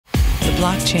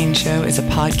Blockchain Show is a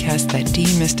podcast that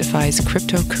demystifies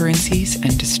cryptocurrencies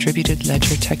and distributed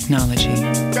ledger technology.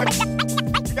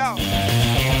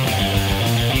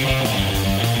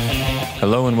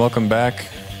 Hello and welcome back.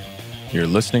 You're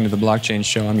listening to The Blockchain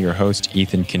Show. I'm your host,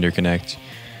 Ethan Kinderconnect.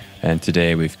 And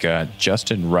today we've got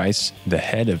Justin Rice, the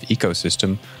head of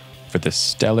ecosystem for the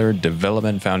Stellar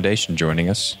Development Foundation, joining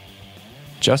us.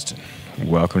 Justin,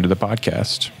 welcome to the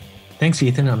podcast. Thanks,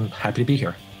 Ethan. I'm happy to be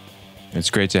here. It's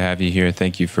great to have you here.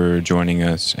 Thank you for joining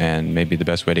us. And maybe the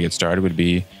best way to get started would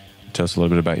be tell us a little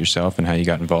bit about yourself and how you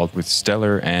got involved with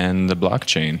Stellar and the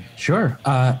blockchain. Sure.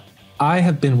 I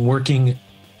have been working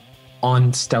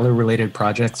on Stellar-related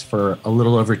projects for a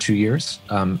little over 2 years.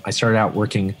 I started out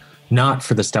working not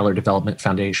for the Stellar Development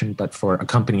Foundation, but for a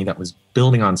company that was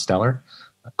building on Stellar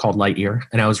called Lightyear.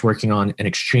 And I was working on an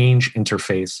exchange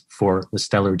interface for the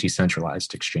Stellar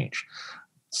Decentralized Exchange.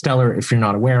 Stellar, if you're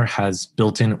not aware, has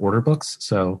built-in order books.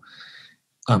 So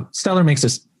Stellar makes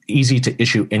it easy to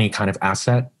issue any kind of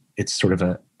asset. It's sort of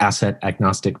an asset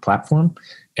agnostic platform,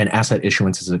 and asset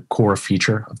issuance is a core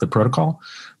feature of the protocol.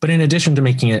 But in addition to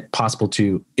making it possible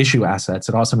to issue assets,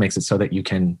 it also makes it so that you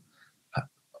can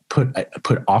put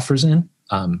offers in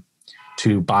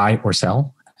to buy or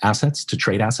sell assets, to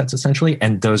trade assets essentially,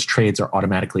 and those trades are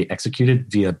automatically executed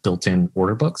via built-in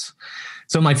order books.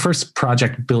 So my first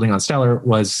project building on Stellar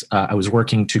was I was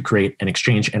working to create an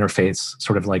exchange interface,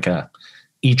 sort of like a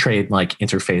E-Trade-like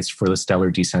interface for the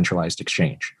Stellar Decentralized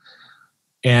Exchange.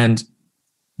 And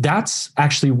that's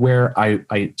actually where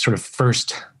I sort of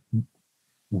first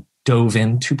dove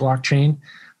into blockchain.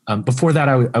 Before that,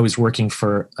 I was working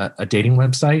for a dating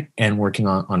website and working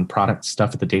on product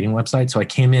stuff at the dating website. So I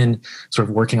came in sort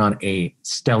of working on a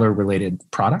Stellar-related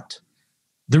product.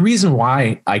 The reason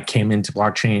why I came into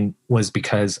blockchain was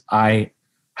because I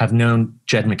have known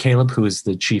Jed McCaleb, who is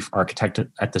the chief architect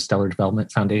at the Stellar Development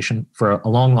Foundation, for a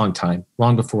long, long time,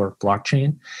 long before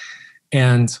blockchain.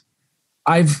 And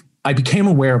I became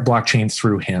aware of blockchain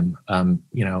through him.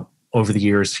 Over the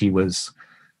years, he was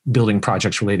building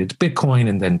projects related to Bitcoin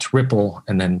and then to Ripple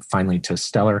and then finally to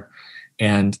Stellar.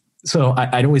 And so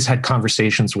I'd always had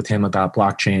conversations with him about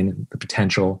blockchain and the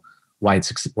potential, why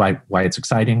it's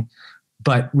exciting.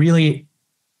 But really,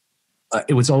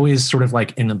 it was always sort of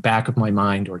like in the back of my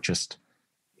mind, or just,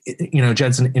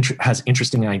 Jed's has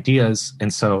interesting ideas.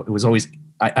 And so it was always,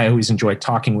 I always enjoyed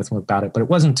talking with him about it. But it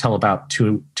wasn't until about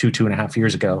two and a half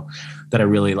years ago that I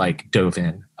really dove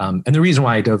in. And the reason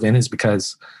why I dove in is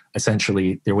because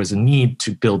essentially there was a need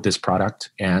to build this product.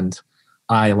 And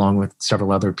I, along with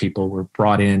several other people, were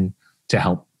brought in to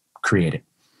help create it.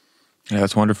 Yeah,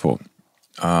 that's wonderful.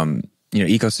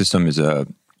 Ecosystem is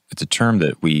it's a term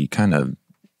that we kind of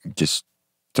just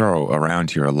throw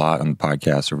around here a lot on the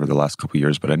podcast over the last couple of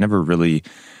years, but I never really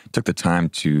took the time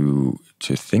to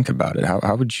think about it.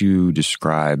 How would you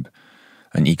describe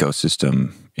an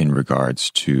ecosystem in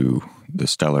regards to the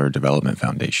Stellar Development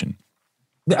Foundation?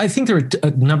 I think there are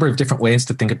a number of different ways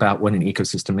to think about what an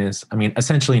ecosystem is. I mean,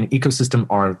 essentially an ecosystem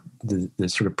are the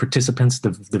sort of participants,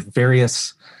 the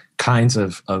various kinds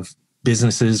of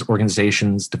businesses,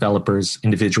 organizations, developers,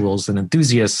 individuals, and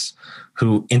enthusiasts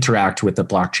who interact with the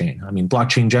blockchain. I mean,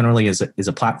 blockchain generally is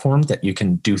a platform that you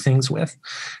can do things with.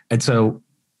 And so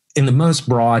in the most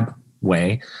broad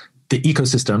way, the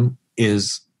ecosystem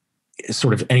is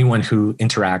sort of anyone who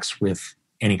interacts with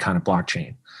any kind of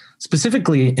blockchain.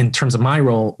 Specifically, in terms of my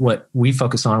role, what we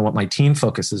focus on, what my team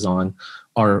focuses on,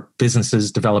 are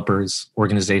businesses, developers,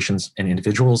 organizations, and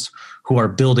individuals who are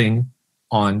building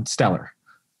on Stellar.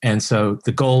 And so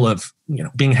the goal of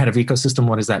being head of ecosystem,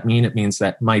 what does that mean? It means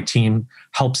that my team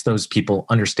helps those people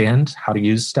understand how to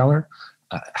use Stellar,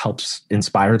 helps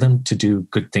inspire them to do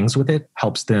good things with it,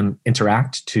 helps them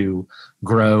interact to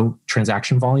grow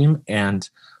transaction volume. And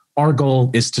our goal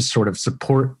is to sort of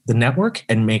support the network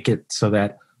and make it so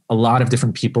that a lot of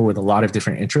different people with a lot of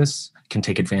different interests can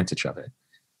take advantage of it.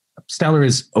 Stellar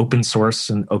is open source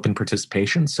and open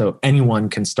participation, so anyone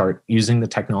can start using the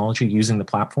technology, using the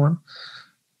platform.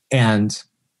 And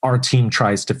our team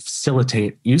tries to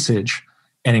facilitate usage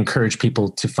and encourage people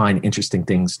to find interesting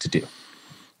things to do.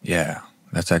 Yeah,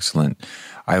 that's excellent.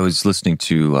 I was listening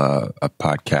to a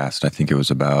podcast. I think it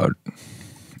was about,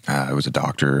 it was a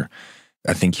doctor.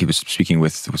 I think he was speaking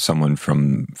with someone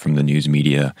from the news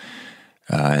media.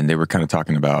 And they were kind of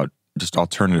talking about just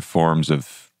alternative forms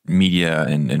of media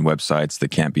and websites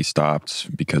that can't be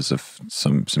stopped because of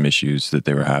some issues that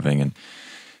they were having. And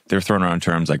they were throwing around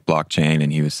terms like blockchain,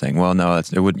 and he was saying, well, no,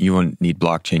 you wouldn't need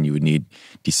blockchain. You would need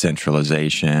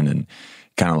decentralization and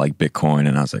kind of like Bitcoin.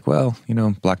 And I was like, well,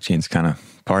 blockchain's kind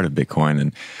of part of Bitcoin.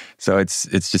 And so it's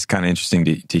just kind of interesting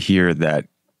to hear that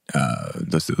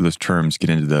those terms get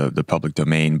into the public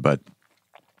domain, but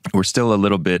we're still a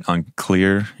little bit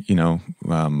unclear,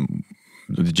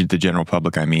 the general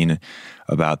public, I mean,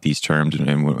 about these terms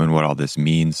and what all this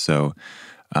means. So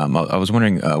I was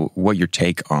wondering what your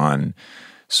take on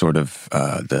sort of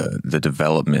the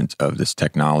development of this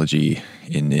technology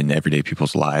in everyday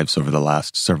people's lives over the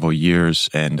last several years,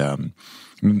 and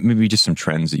maybe just some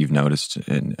trends that you've noticed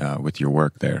with your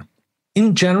work there.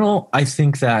 In general, I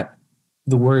think that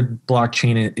the word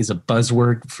blockchain is a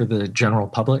buzzword for the general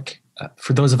public.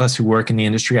 For those of us who work in the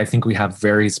industry, I think we have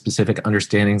very specific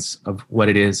understandings of what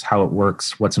it is, how it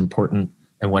works, what's important,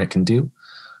 and what it can do.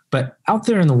 But out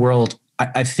there in the world,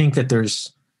 I think that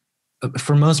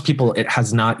for most people, it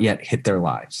has not yet hit their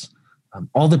lives.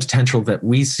 All the potential that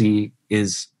we see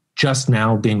is just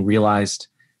now being realized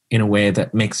in a way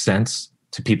that makes sense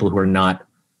to people who are not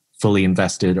fully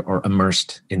invested or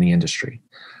immersed in the industry.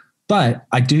 But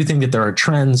I do think that there are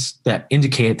trends that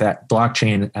indicate that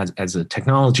blockchain as a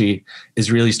technology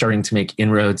is really starting to make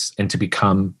inroads and to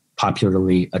become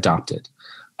popularly adopted.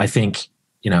 I think,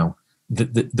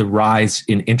 the rise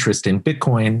in interest in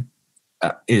Bitcoin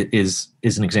is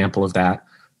an example of that.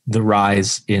 The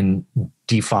rise in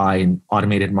DeFi and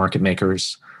automated market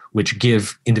makers, which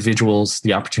give individuals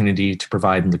the opportunity to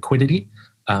provide liquidity.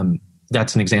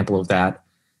 That's an example of that.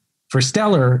 For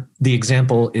Stellar, the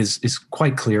example is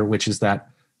quite clear, which is that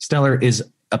Stellar is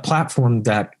a platform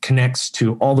that connects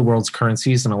to all the world's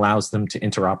currencies and allows them to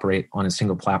interoperate on a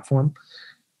single platform,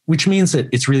 which means that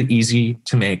it's really easy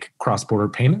to make cross-border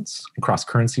payments and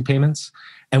cross-currency payments.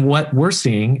 And what we're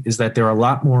seeing is that there are a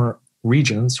lot more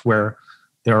regions where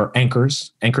there are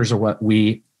anchors. Anchors are what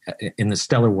we, in the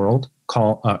Stellar world,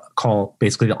 call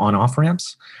basically the on-off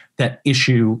ramps that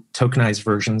issue tokenized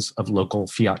versions of local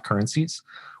fiat currencies.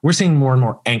 We're seeing more and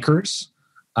more anchors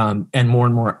and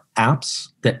more apps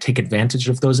that take advantage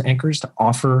of those anchors to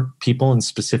offer people in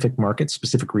specific markets,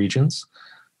 specific regions,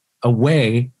 a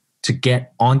way to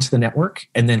get onto the network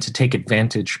and then to take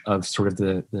advantage of sort of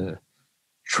the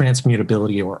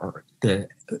transmutability or the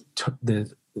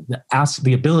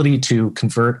ability to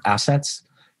convert assets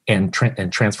and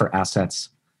transfer assets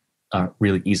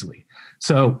really easily.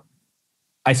 So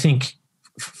I think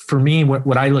for me,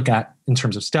 what I look at in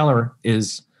terms of Stellar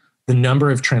is the number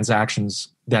of transactions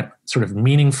that sort of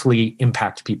meaningfully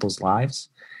impact people's lives.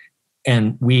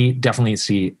 And we definitely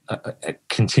see a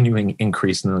continuing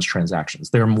increase in those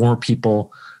transactions. There are more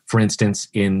people, for instance,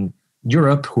 in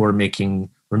Europe who are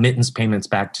making remittance payments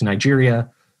back to Nigeria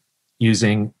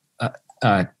using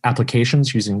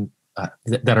applications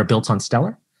that are built on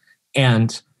Stellar.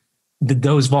 And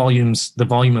the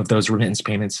volume of those remittance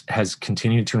payments has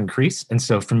continued to increase. And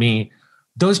so for me,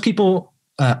 those people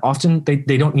often,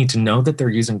 they don't need to know that they're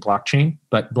using blockchain,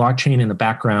 but blockchain in the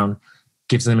background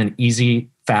gives them an easy,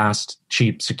 fast,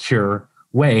 cheap, secure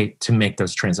way to make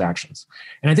those transactions.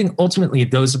 And I think ultimately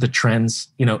those are the trends,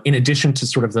 in addition to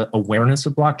sort of the awareness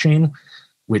of blockchain,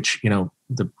 which,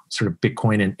 the sort of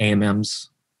Bitcoin and AMMs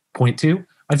point to.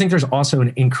 I think there's also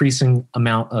an increasing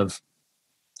amount of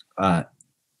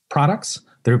products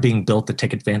that are being built that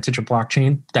take advantage of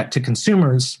blockchain that to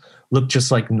consumers look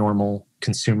just like normal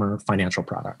consumer financial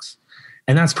products.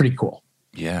 And that's pretty cool.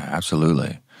 Yeah,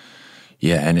 absolutely.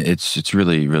 Yeah, and it's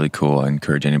really, really cool. I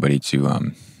encourage anybody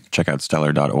to check out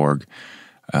stellar.org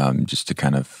just to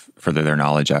kind of further their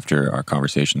knowledge after our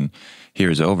conversation here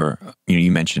is over.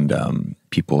 You mentioned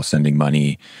people sending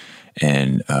money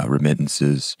and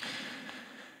remittances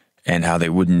and how they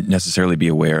wouldn't necessarily be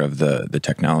aware of the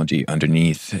technology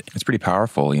underneath. It's pretty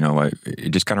powerful. It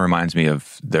just kind of reminds me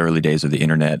of the early days of the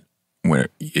internet where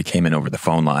it came in over the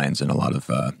phone lines and a lot of,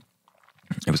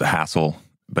 it was a hassle.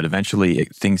 But eventually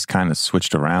things kind of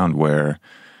switched around where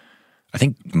I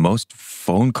think most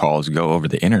phone calls go over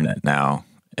the internet now,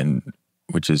 and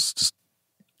which is just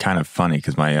kind of funny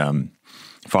because my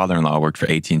father-in-law worked for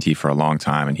AT&T for a long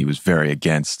time, and he was very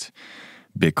against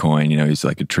Bitcoin. He's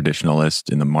like a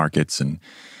traditionalist in the markets, and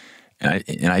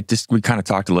we kind of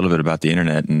talked a little bit about the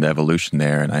internet and the evolution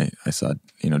there, and I thought,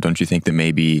 don't you think that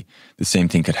maybe the same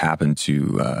thing could happen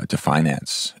to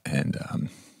finance? And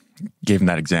gave him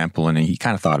that example, and he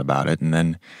kind of thought about it, and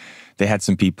then they had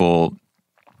some people,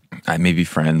 maybe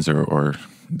friends or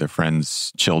their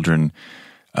friends' children,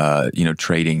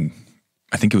 trading.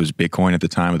 I think it was Bitcoin at the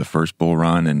time of the first bull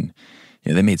run, and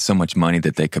they made so much money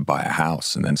that they could buy a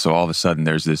house. And then so all of a sudden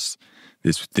there's this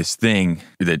thing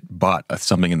that bought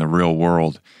something in the real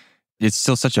world. It's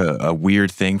still such a weird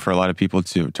thing for a lot of people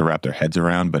to wrap their heads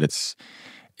around, but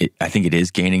I think it is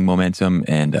gaining momentum.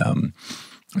 And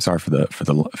sorry for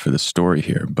the story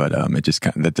here, but it just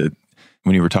kind of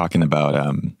when you were talking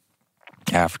about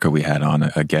Africa, we had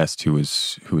on a guest who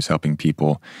was helping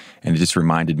people, and it just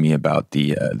reminded me about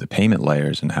the payment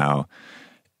layers and how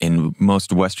in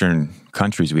most Western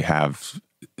countries we have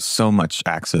so much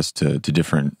access to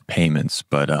different payments,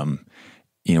 but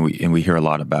we hear a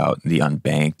lot about the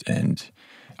unbanked, and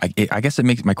I guess it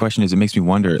makes me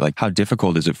wonder, like, how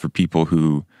difficult is it for people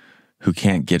who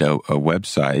can't get a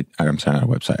website? I'm sorry, not a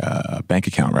website, a bank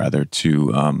account rather,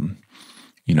 to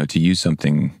to use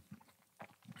something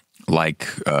like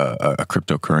a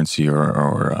cryptocurrency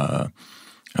or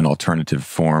an alternative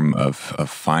form of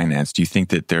finance. Do you think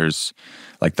that there's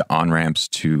like the on-ramps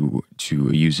to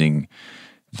using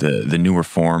the newer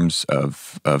forms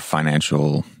of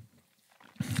financial,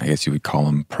 I guess you would call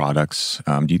them, products?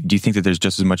 Do you think that there's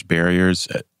just as much barriers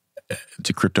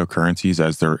to cryptocurrencies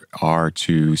as there are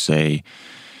to, say,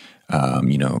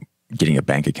 getting a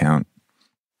bank account?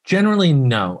 Generally,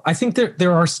 no. I think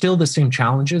there are still the same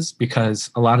challenges, because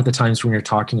a lot of the times when you're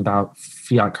talking about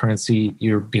fiat currency,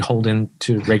 you're beholden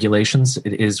to regulations.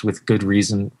 It is, with good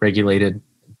reason, regulated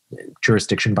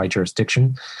jurisdiction by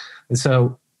jurisdiction. And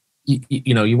so,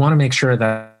 you want to make sure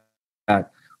that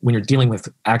when you're dealing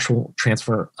with actual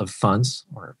transfer of funds,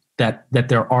 or that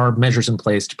there are measures in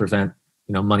place to prevent,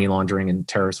 money laundering and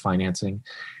terrorist financing.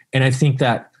 And I think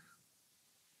that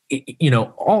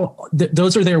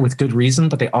those are there with good reason,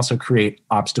 but they also create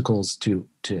obstacles to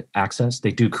access.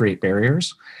 They do create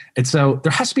barriers. And so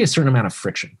there has to be a certain amount of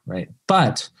friction, right?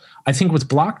 But I think with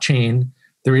blockchain,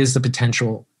 there is the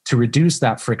potential to reduce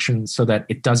that friction so that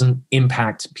it doesn't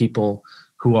impact people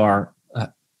who are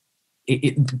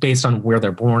based on where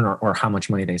they're born or how much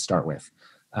money they start with.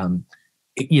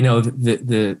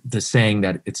 The saying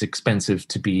that it's expensive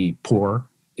to be poor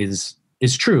is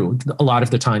true. A lot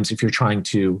of the times, if you're trying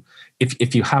to,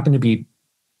 if you happen to be,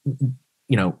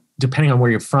 depending on where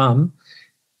you're from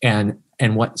and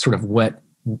what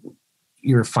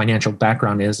your financial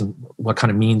background is and what kind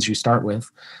of means you start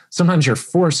with, sometimes you're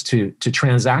forced to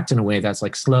transact in a way that's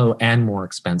like slow and more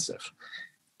expensive.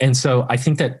 And so I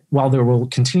think that while there will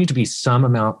continue to be some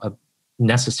amount of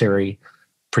necessary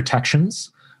protections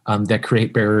that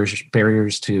create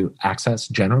barriers to access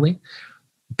generally,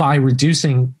 by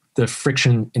reducing the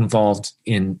friction involved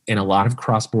in a lot of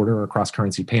cross-border or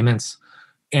cross-currency payments,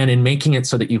 and in making it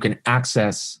so that you can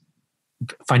access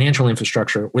financial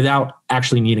infrastructure without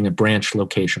actually needing a branch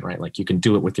location, right? Like you can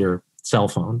do it with your cell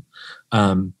phone.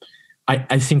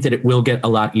 I think that it will get a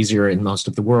lot easier in most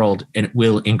of the world, and it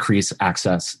will increase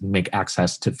access, make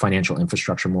access to financial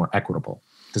infrastructure more equitable.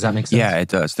 Does that make sense? Yeah, it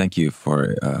does. Thank you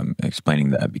for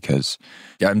explaining that, because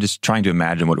I'm just trying to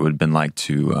imagine what it would have been like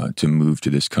to move to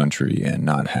this country and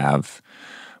not have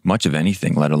much of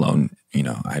anything, let alone,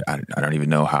 I don't even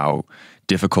know how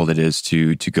difficult it is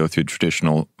to go through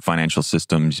traditional financial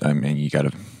systems. I mean, you got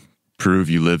to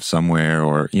prove you live somewhere,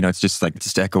 or, it's just like,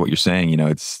 just to echo what you're saying,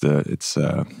 it's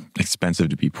expensive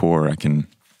to be poor.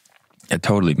 I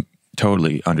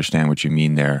totally understand what you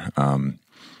mean there.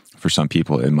 For some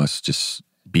people, it must just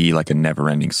be like a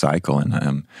never-ending cycle.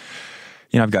 And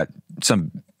I've got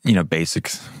some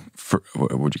basics,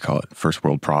 what would you call it, first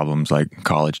world problems like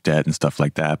college debt and stuff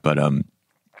like that. But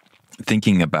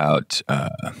thinking about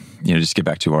just get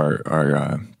back to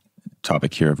our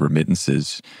topic here of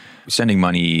remittances, sending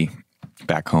money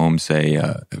back home, say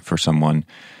for someone,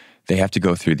 they have to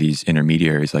go through these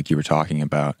intermediaries like you were talking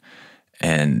about,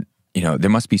 and there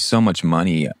must be so much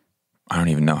money. I don't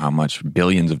even know how much,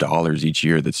 billions of dollars each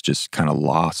year that's just kind of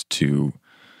lost to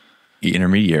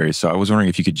intermediaries. So I was wondering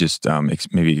if you could just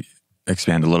maybe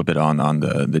expand a little bit on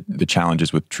the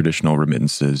challenges with traditional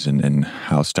remittances and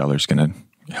how Stellar's going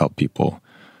to help people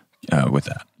with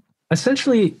that.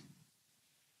 Essentially,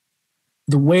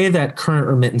 the way that current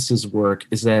remittances work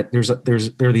is that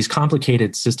there are these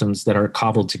complicated systems that are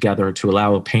cobbled together to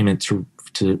allow a payment to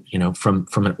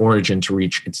from an origin to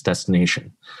reach its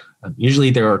destination. Usually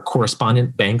there are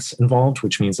correspondent banks involved,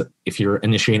 which means that if you're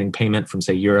initiating payment from,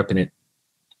 say, Europe and it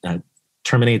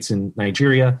terminates in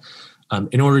Nigeria,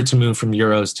 in order to move from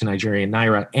euros to Nigerian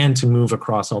naira and to move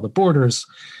across all the borders,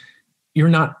 you're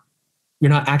not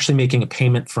actually making a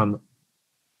payment from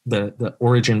the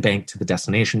origin bank to the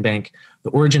destination bank.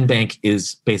 The origin bank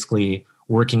is basically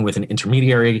working with an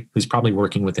intermediary who's probably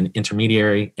working with an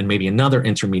intermediary and maybe another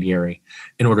intermediary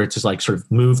in order to sort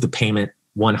of move the payment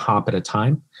one hop at a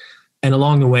time. And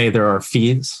along the way, there are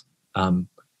fees.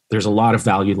 There's a lot of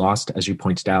value lost, as you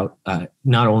pointed out,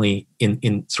 not only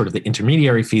in sort of the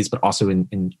intermediary fees, but also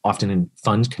often in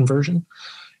fund conversion.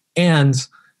 And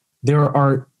there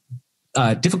are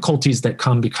difficulties that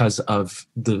come because of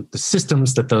the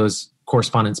systems that those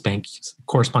correspondent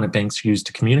banks use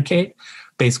to communicate.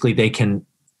 Basically, they can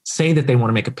say that they want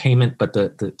to make a payment, but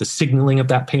the signaling of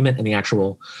that payment and the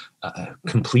actual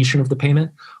completion of the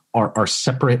payment are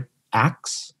separate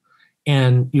acts.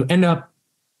 And you end up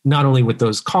not only with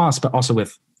those costs, but also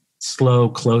with slow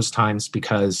close times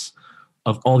because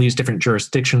of all these different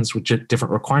jurisdictions with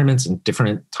different requirements and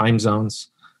different time zones.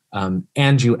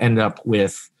 And you end up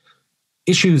with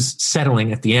issues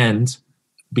settling at the end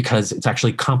because it's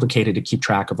actually complicated to keep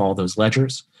track of all those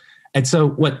ledgers. And so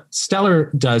what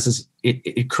Stellar does is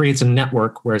it creates a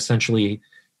network where essentially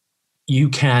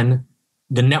the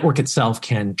network itself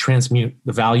can transmute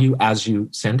the value as you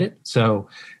send it. So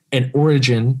an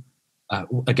origin,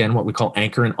 again, what we call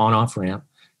anchor and on-off ramp,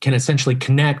 can essentially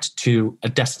connect to a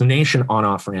destination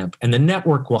on-off ramp, and the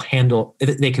network will handle,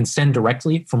 they can send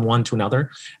directly from one to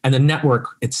another, and the network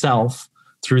itself,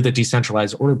 through the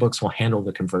decentralized order books, will handle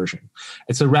the conversion.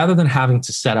 And so rather than having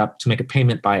to set up to make a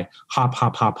payment by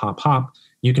hop,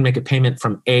 you can make a payment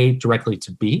from A directly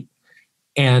to B.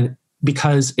 And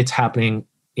because it's happening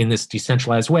in this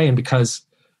decentralized way, and because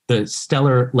the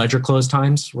Stellar ledger close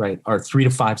times, right, are 3 to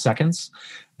 5 seconds,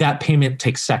 that payment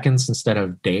takes seconds instead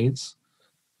of days.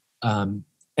 And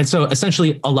so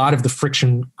essentially a lot of the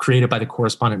friction created by the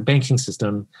correspondent banking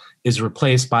system is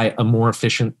replaced by a more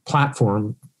efficient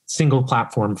platform, single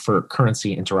platform for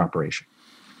currency interoperation.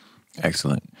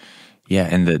 Excellent. Yeah,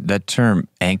 and that term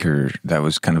anchor, that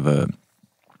was kind of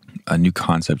a new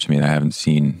concept to me that I haven't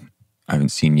seen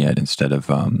yet. Instead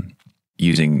of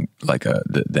using like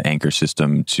the anchor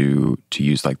system to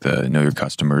use like the know your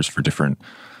customers for different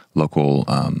local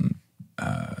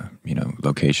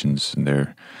locations and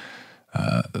their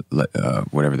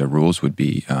whatever the rules would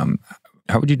be.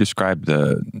 How would you describe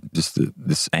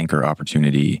this anchor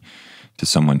opportunity to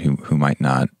someone who might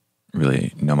not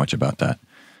really know much about that?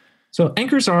 So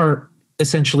anchors are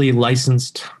essentially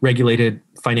licensed, regulated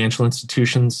financial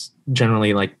institutions,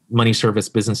 generally like money service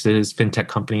businesses, fintech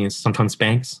companies, sometimes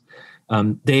banks.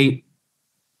 They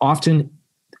often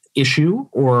issue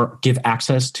or give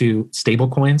access to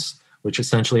stablecoins, which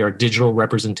essentially are digital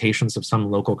representations of some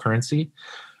local currency.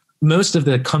 Most of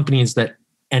the companies that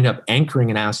end up anchoring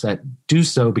an asset do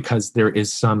so because there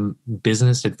is some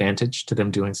business advantage to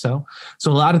them doing so.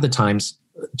 So a lot of the times,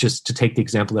 just to take the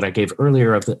example that I gave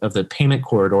earlier of the payment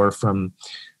corridor from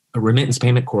a remittance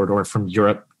payment corridor from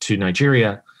Europe to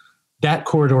Nigeria, that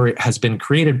corridor has been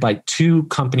created by two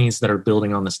companies that are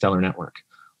building on the Stellar network.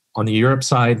 On the Europe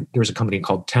side, there's a company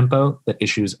called Tempo that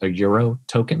issues a euro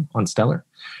token on Stellar.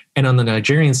 And on the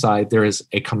Nigerian side, there is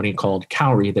a company called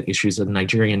Cowrie that issues a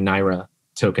Nigerian Naira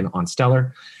token on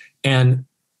Stellar. And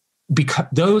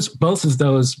because both of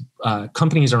those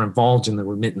companies are involved in the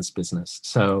remittance business.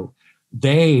 So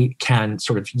they can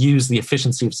sort of use the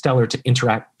efficiency of Stellar to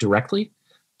interact directly.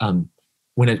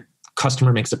 When a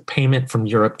customer makes a payment from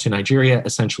Europe to Nigeria,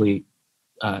 essentially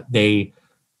they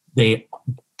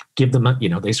give them,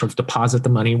 they sort of deposit the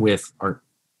money or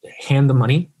hand the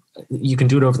money. You can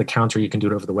do it over the counter, you can do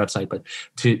it over the website, but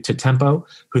to Tempo,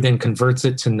 who then converts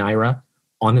it to Naira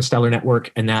on the Stellar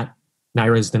network, and that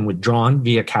Naira is then withdrawn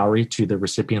via Cowrie to the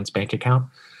recipient's bank account.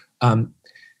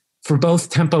 For both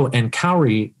Tempo and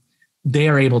Cowrie, they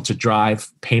are able to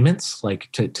drive payments, like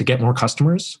to get more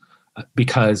customers,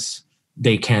 because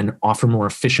they can offer more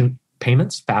efficient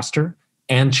payments faster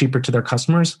and cheaper to their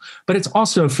customers. But it's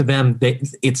also for them,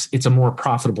 it's a more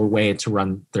profitable way to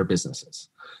run their businesses.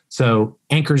 So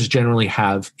anchors generally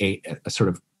have a sort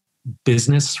of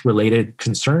business-related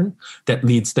concern that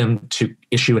leads them to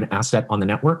issue an asset on the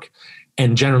network.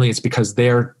 And generally it's because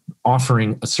they're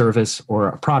offering a service or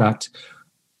a product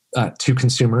to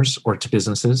consumers or to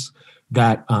businesses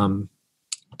that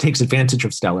takes advantage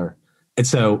of Stellar. And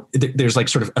so there's like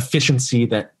sort of efficiency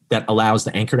that allows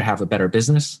the anchor to have a better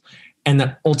business. And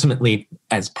that ultimately,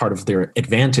 as part of their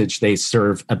advantage, they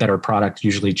serve a better product,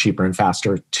 usually cheaper and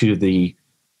faster, to the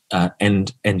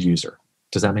end user.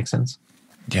 Does that make sense?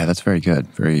 Yeah, that's very good.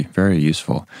 Very, very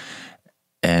useful.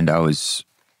 And I was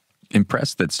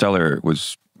impressed that Stellar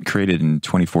was created in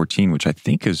 2014, which I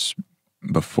think is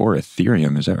before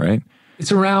Ethereum. Is that right?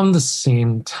 It's around the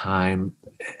same time.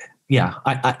 Yeah,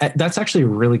 I that's actually a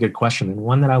really good question, and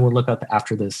one that I will look up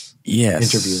after this interview.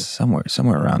 Somewhere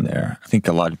around there. I think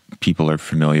a lot of people are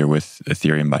familiar with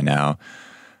Ethereum by now,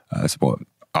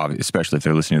 especially if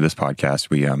they're listening to this podcast.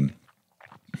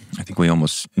 I think we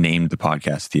almost named the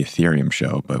podcast the Ethereum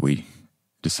Show, but we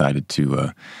decided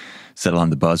to settle on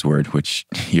the buzzword, which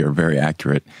you're very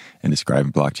accurate in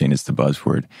describing blockchain as the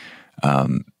buzzword.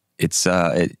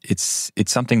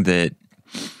 It's something that,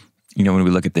 when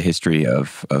we look at the history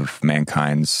of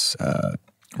mankind's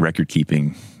record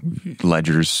keeping.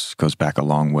 Ledgers goes back a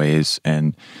long ways,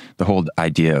 and the whole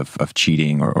idea of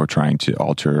cheating or trying to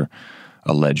alter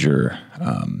a ledger.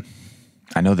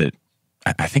 I know that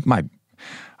I think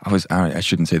I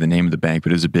shouldn't say the name of the bank,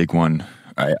 but it was a big one.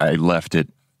 I left it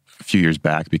a few years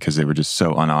back because they were just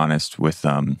so unhonest with.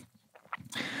 I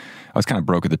was kind of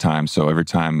broke at the time, so every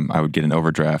time I would get an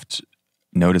overdraft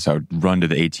notice, I would run to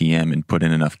the ATM and put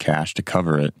in enough cash to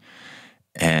cover it.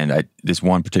 And this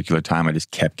one particular time, I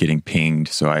just kept getting pinged.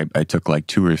 So I took like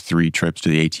 2 or 3 trips to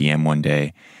the ATM one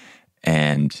day,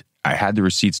 and I had the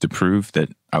receipts to prove that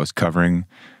I was covering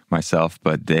myself,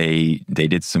 but they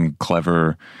did some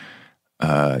clever,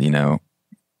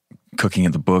 cooking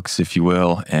of the books, if you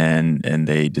will, and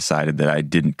they decided that I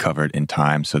didn't cover it in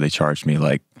time. So they charged me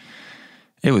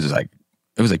it was like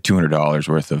 $200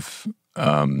 worth of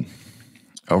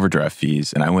overdraft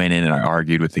fees. And I went in and I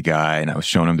argued with the guy, and I was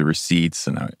showing him the receipts,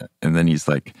 and then he's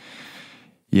like,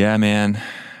 "Yeah, man,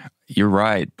 you're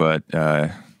right, but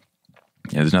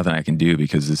there's nothing I can do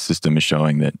because the system is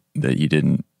showing that you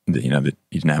didn't have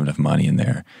enough money in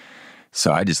there."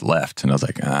 So I just left, and I was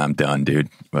like, "I'm done, dude.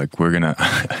 Like, we're gonna."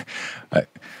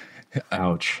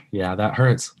 Ouch! Yeah, that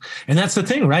hurts. And that's the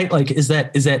thing, right? Like, is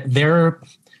that they're,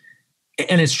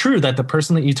 and it's true that the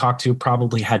person that you talked to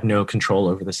probably had no control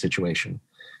over the situation.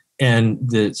 And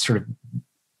the sort of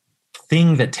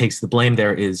thing that takes the blame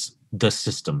there is the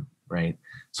system, right?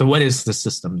 So what is the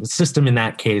system? The system in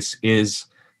that case is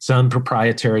some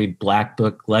proprietary black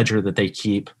book ledger that they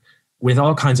keep with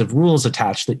all kinds of rules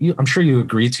attached that I'm sure you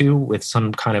agree to with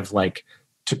some kind of like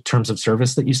terms of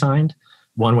service that you signed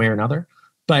one way or another.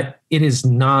 But it is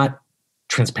not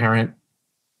transparent.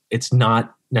 It's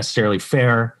not necessarily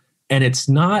fair. And it's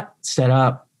not set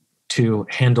up to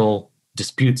handle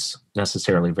disputes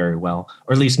necessarily very well,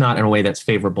 or at least not in a way that's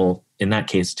favorable in that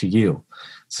case to you.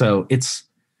 So it's,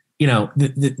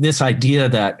 this idea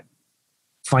that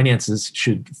finances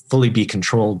should fully be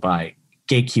controlled by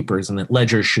gatekeepers and that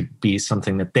ledgers should be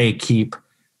something that they keep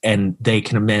and they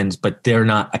can amend, but they're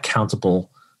not accountable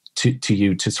to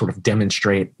you to sort of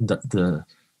demonstrate the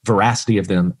veracity of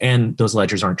them, and those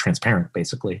ledgers aren't transparent,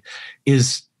 basically,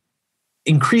 is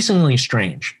increasingly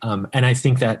strange. And I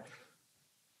think that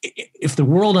if the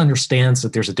world understands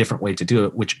that there's a different way to do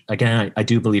it, which again, I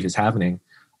do believe is happening,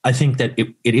 I think that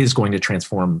it is going to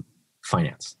transform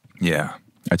finance. Yeah,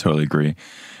 I totally agree.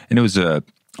 And it was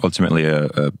ultimately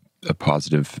a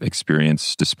positive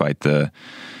experience, despite the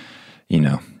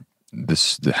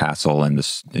hassle and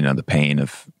the pain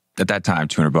of, at that time,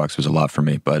 $200 was a lot for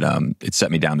me, but it set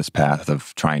me down this path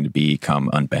of trying to become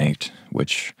unbanked,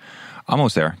 which I'm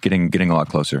almost there, getting a lot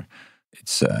closer.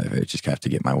 I just have to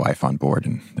get my wife on board,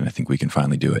 and I think we can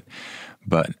finally do it.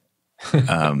 But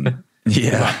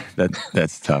yeah,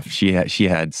 that's tough. She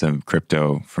had some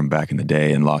crypto from back in the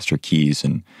day and lost her keys,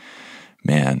 and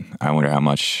man, I wonder how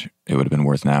much it would have been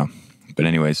worth now. But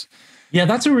anyways. Yeah,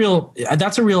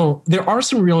 there are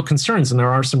some real concerns, and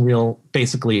there are some real,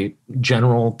 basically,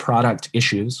 general product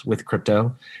issues with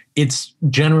crypto. It's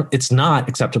not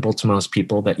acceptable to most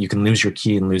people that you can lose your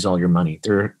key and lose all your money.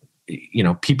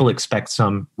 People expect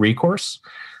some recourse.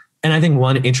 And I think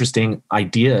one interesting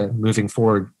idea moving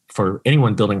forward for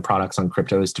anyone building products on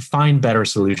crypto is to find better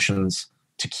solutions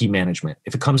to key management.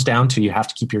 If it comes down to you have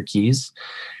to keep your keys,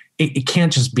 it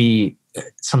can't just be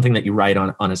something that you write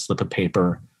on a slip of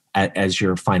paper as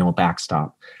your final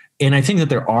backstop. And I think that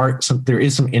there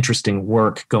is some interesting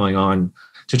work going on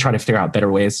to try to figure out better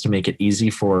ways to make it easy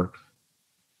for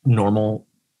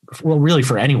really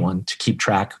for anyone to keep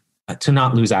track, to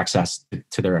not lose access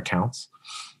to their accounts.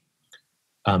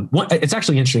 It's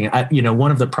actually interesting.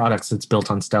 One of the products that's built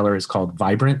on Stellar is called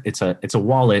Vibrant. It's a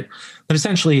wallet that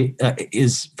essentially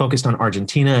is focused on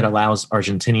Argentina. It allows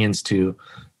Argentinians to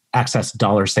access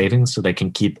dollar savings so they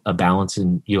can keep a balance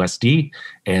in USD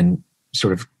and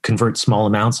sort of convert small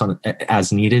amounts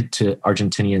as needed to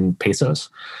Argentinian pesos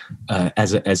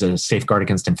as a safeguard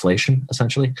against inflation,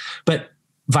 essentially. But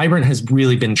Vibrant has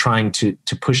really been trying to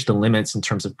push the limits in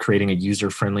terms of creating a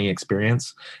user-friendly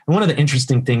experience. And one of the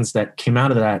interesting things that came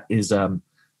out of that is on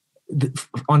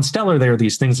Stellar, there are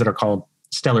these things that are called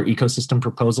Stellar ecosystem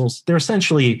proposals. They're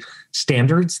essentially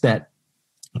standards that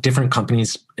different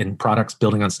companies and products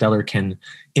building on Stellar can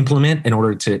implement in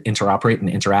order to interoperate and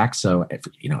interact. So,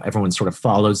 everyone sort of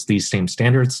follows these same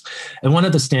standards. And one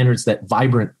of the standards that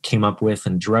Vibrant came up with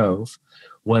and drove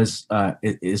was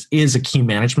is a key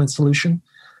management solution.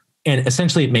 And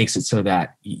essentially it makes it so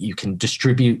that you can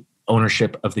distribute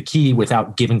ownership of the key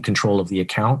without giving control of the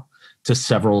account to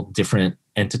several different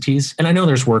entities. And I know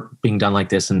there's work being done like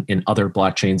this in other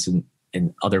blockchains and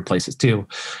in other places too.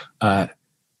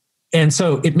 And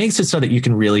so it makes it so that you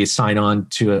can really sign on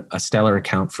to a Stellar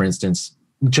account, for instance,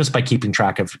 just by keeping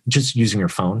track of just using your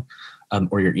phone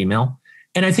or your email.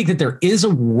 And I think that there is a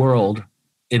world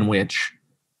in which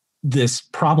this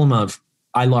problem of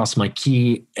I lost my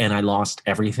key and I lost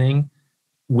everything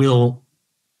will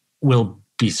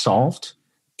be solved.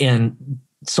 And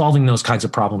solving those kinds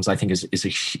of problems, I think,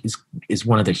 is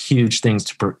one of the huge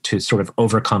things to sort of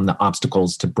overcome the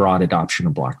obstacles to broad adoption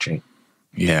of blockchain.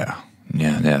 Yeah.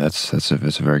 That's a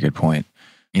very good point.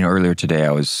 Earlier today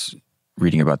I was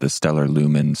reading about the Stellar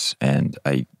lumens, and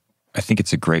I think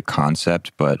it's a great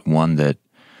concept, but one that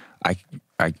I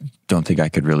don't think I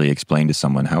could really explain to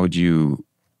someone. How could you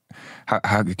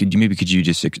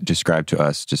just describe to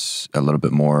us just a little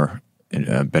bit more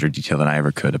in better detail than I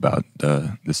ever could about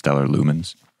the Stellar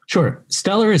lumens? Sure.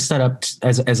 Stellar is set up,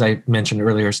 as I mentioned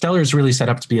earlier, Stellar is really set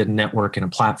up to be a network and a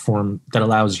platform that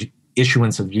allows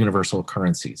issuance of universal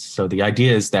currencies. So the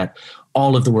idea is that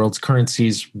all of the world's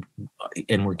currencies,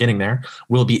 and we're getting there,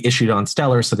 will be issued on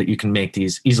Stellar so that you can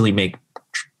easily make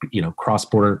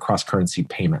cross-border, cross-currency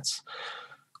payments.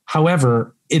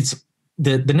 However, it's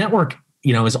the network,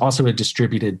 is also a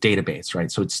distributed database,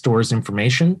 right? So it stores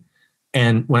information.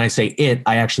 And when I say it,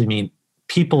 I actually mean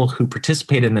people who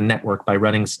participate in the network by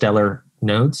running Stellar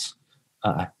nodes,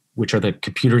 which are the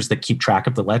computers that keep track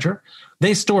of the ledger.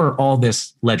 They store all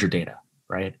this ledger data,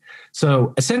 right?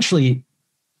 So essentially,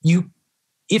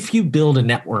 if you build a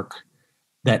network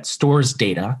that stores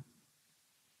data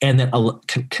and that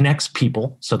connects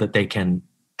people so that they can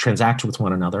transact with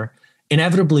one another,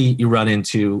 inevitably you run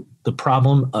into the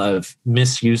problem of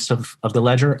misuse of the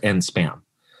ledger and spam.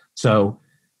 So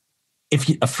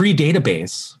a free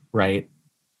database, right,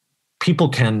 people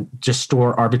can just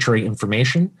store arbitrary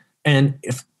information. And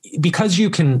because you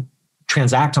can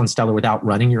transact on Stellar without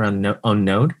running your own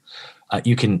node,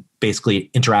 you can basically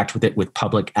interact with it with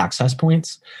public access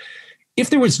points. If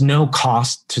there was no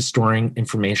cost to storing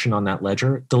information on that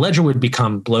ledger, the ledger would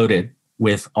become bloated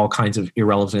with all kinds of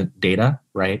irrelevant data,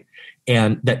 right?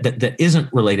 And that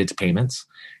isn't related to payments.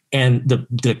 And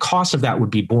the cost of that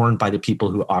would be borne by the people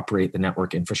who operate the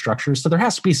network infrastructure. So there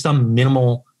has to be some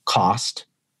minimal cost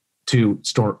to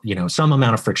store, some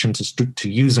amount of friction to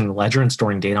using the ledger and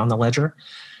storing data on the ledger.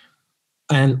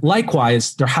 And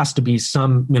likewise, there has to be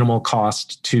some minimal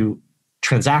cost to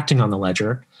transacting on the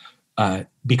ledger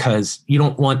because you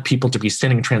don't want people to be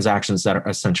sending transactions that are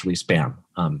essentially spam.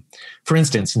 For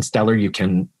instance, in Stellar, you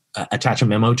can attach a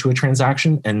memo to a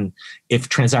transaction. And if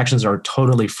transactions are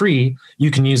totally free, you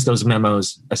can use those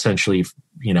memos essentially,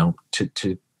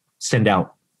 to send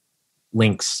out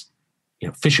links,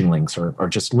 phishing links or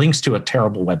just links to a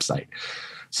terrible website.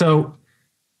 So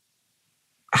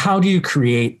how do you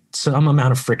create some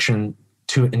amount of friction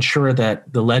to ensure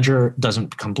that the ledger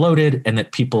doesn't become bloated and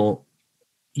that people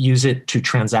use it to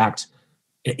transact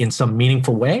in some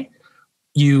meaningful way?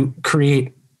 You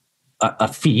create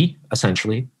a fee,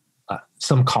 essentially,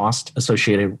 some cost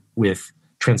associated with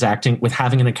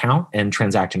having an account and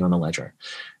transacting on the ledger.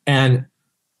 And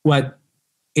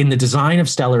in the design of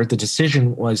Stellar, the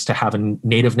decision was to have a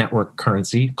native network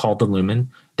currency called the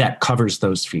Lumen that covers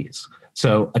those fees.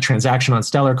 So a transaction on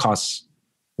Stellar costs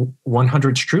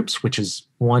 100 stroops, which is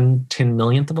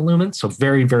 1/10,000th of a lumen, so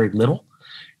very, very little.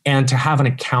 And to have an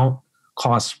account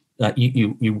costs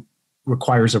you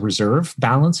requires a reserve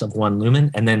balance of 1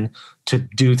 lumen, and then to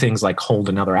do things like hold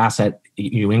another asset,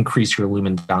 you increase your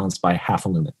lumen balance by half a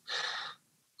lumen.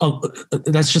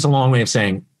 That's just a long way of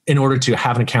saying, in order to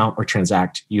have an account or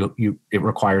transact, it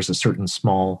requires a certain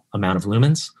small amount of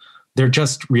lumens. They're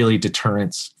just really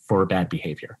deterrents for bad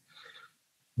behavior.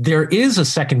 There is a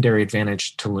secondary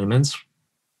advantage to lumens,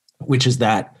 which is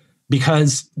that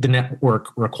because the network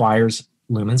requires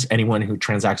lumens, anyone who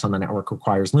transacts on the network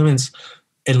requires lumens,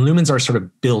 and lumens are sort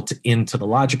of built into the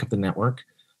logic of the network,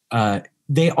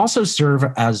 they also serve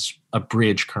as a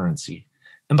bridge currency.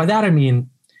 And by that I mean,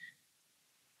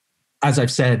 as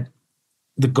I've said,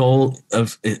 the goal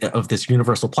of this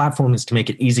universal platform is to make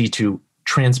it easy to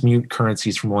transmute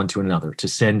currencies from one to another, to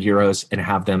send euros and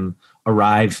have them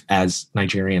arrive as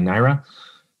Nigerian naira.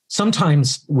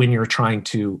 Sometimes when you're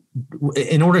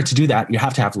in order to do that, you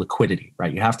have to have liquidity,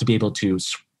 right? You have to be able to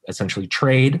essentially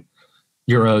trade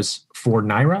euros for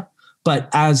naira. But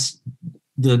as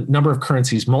the number of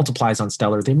currencies multiplies on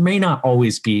Stellar, there may not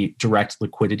always be direct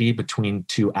liquidity between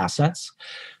two assets,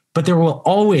 but there will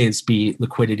always be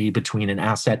liquidity between an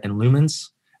asset and lumens.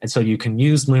 And so you can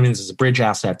use lumens as a bridge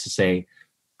asset to say,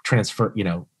 convert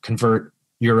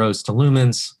euros to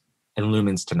lumens and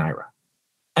lumens to naira.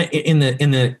 In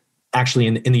the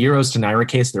euros to naira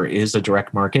case, there is a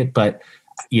direct market, but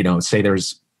say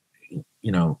there's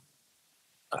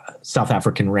South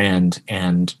African rand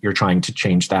and you're trying to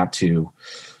change that to,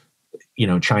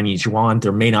 Chinese yuan,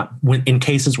 there may not, in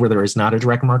cases where there is not a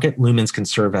direct market, lumens can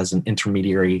serve as an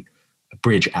intermediary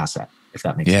bridge asset, if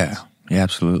that makes sense. Yeah,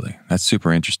 absolutely. That's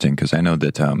super interesting because I know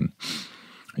that,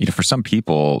 for some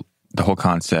people, the whole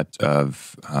concept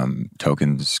of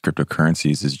tokens,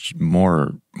 cryptocurrencies is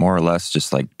more or less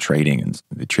just like trading, and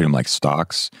they treat them like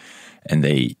stocks, and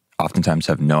they oftentimes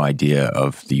have no idea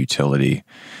of the utility,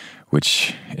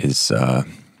 which is,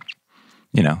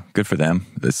 good for them.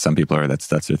 Some people are, that's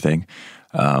their thing.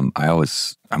 I'm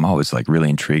always like really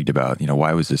intrigued about,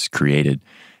 why was this created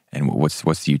and what's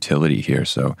the utility here?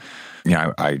 So,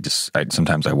 I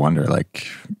sometimes I wonder, like,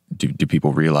 do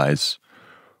people realize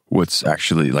what's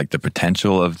actually like the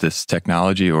potential of this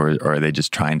technology, or are they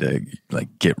just trying to like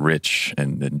get rich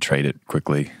and trade it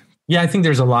quickly? Yeah, I think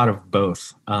there's a lot of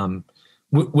both.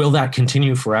 Will that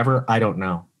continue forever? I don't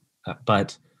know.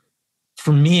 But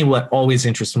for me, what always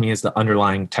interests me is the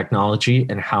underlying technology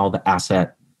and how the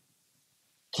asset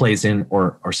plays in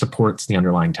or supports the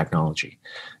underlying technology.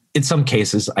 In some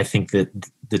cases, I think that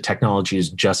the technology is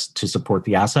just to support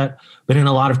the asset, but in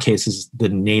a lot of cases, the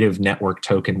native network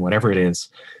token, whatever it is,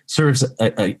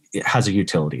 it has a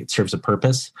utility. It serves a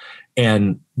purpose.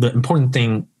 And the important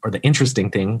thing, or the interesting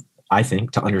thing, I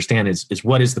think, to understand is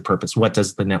what is the purpose? What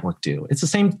does the network do? It's the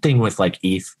same thing with like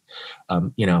ETH.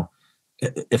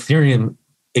 Ethereum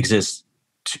exists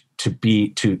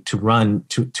to run,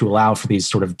 to allow for these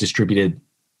sort of distributed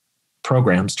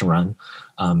programs to run,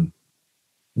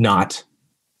 not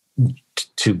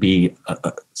to be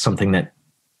something that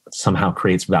somehow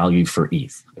creates value for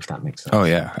ETH, if that makes sense. Oh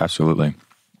yeah, absolutely.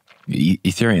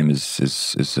 Ethereum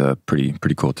is a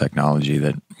pretty cool technology,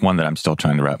 that one that I'm still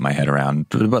trying to wrap my head around.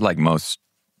 But like most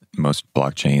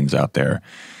blockchains out there,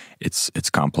 it's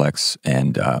complex,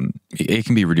 and it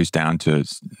can be reduced down to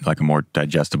like a more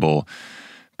digestible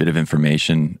bit of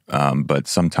information. But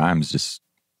sometimes, just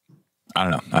I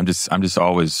don't know. I'm just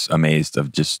always amazed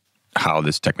of just how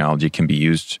this technology can be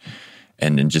used,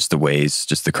 and in just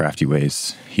the crafty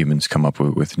ways humans come up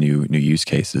with new use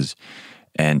cases.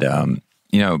 And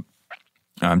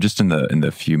just in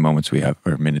the few moments we have,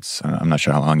 or minutes, I'm not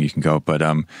sure how long you can go, but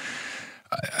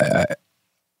I,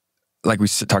 like we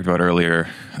talked about earlier,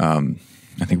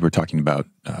 I think we're talking about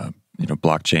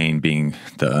blockchain being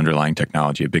the underlying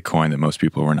technology of Bitcoin, that most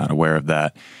people were not aware of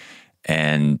that,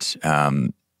 and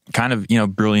kind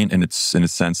of brilliant in its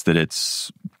sense that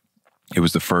it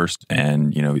was the first,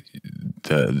 and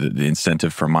the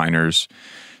incentive for miners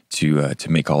to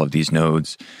make all of these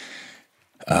nodes.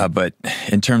 But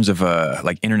in terms of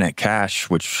like internet cash,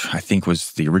 which I think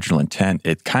was the original intent,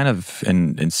 it kind of,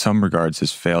 in some regards,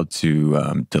 has failed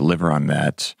to deliver on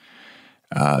that.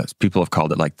 People have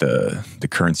called it like the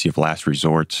currency of last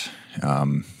resort.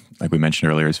 Like we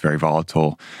mentioned earlier, it's very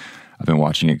volatile. I've been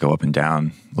watching it go up and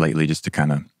down lately just to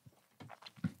kind of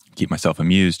keep myself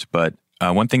amused. But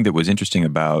one thing that was interesting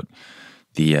about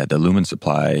the Lumen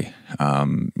supply,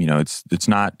 it's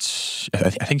not. I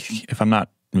think, if I'm not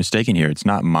mistaken here, it's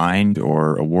not mined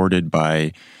or awarded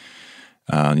by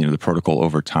the protocol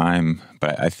over time,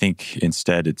 but I think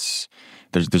instead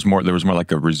there was more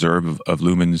like a reserve of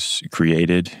lumens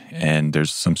created, and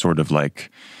there's some sort of like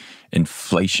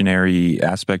inflationary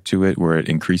aspect to it where it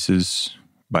increases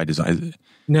by design.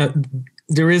 No,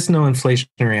 there is no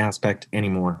inflationary aspect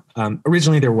anymore.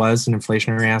 Originally there was an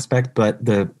inflationary aspect, but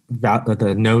the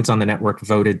nodes on the network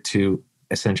voted to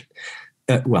essentially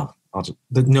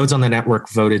the nodes on the network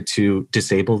voted to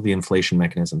disable the inflation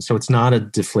mechanism. So it's not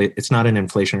it's not an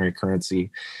inflationary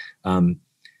currency.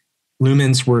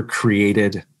 Lumens were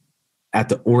created at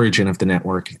the origin of the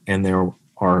network, and there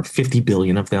are 50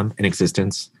 billion of them in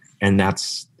existence, and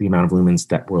that's the amount of lumens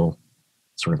that will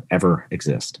sort of ever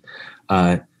exist.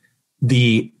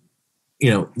 The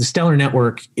Stellar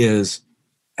network is,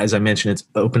 as I mentioned, it's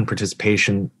open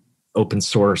participation, open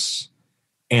source.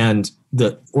 And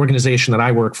the organization that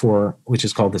I work for, which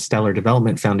is called the Stellar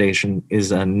Development Foundation,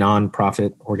 is a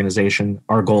nonprofit organization.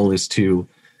 Our goal is to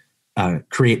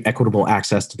create equitable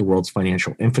access to the world's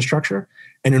financial infrastructure.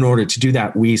 And in order to do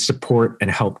that, we support and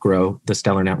help grow the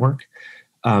Stellar network.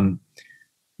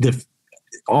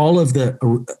 All of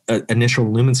the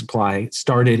initial Lumen supply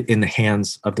started in the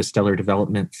hands of the Stellar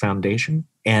Development Foundation.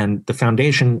 And the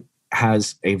foundation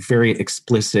has a very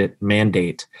explicit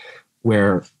mandate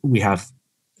where we have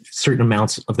certain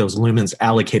amounts of those lumens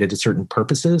allocated to certain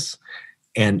purposes.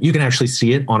 And you can actually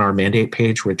see it on our mandate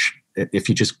page, which if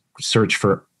you just search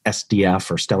for SDF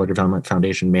or Stellar Development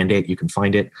Foundation mandate, you can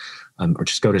find it, or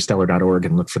just go to stellar.org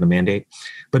and look for the mandate.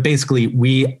 But basically,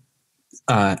 we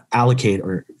allocate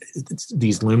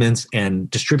these lumens and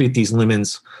distribute these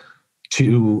lumens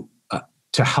to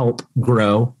help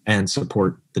grow and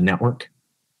support the network.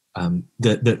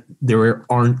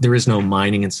 There is no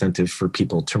mining incentive for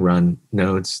people to run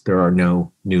nodes. There are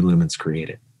no new lumens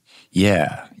created.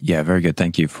 Yeah, very good.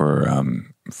 Thank you for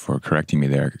correcting me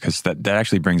there, because that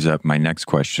actually brings up my next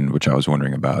question, which I was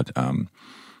wondering about.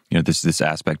 This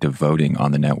aspect of voting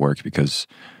on the network, because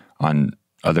on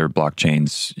other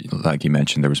blockchains, like you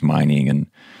mentioned, there was mining, and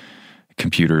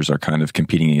computers are kind of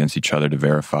competing against each other to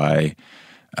verify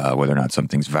whether or not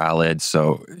something's valid.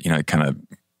 So it kind of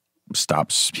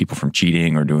stops people from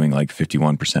cheating or doing like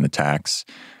 51% attacks.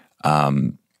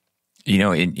 In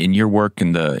your work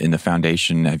in the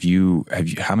foundation, have you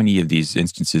how many of these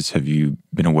instances have you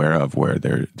been aware of where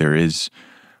there is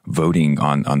voting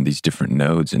on these different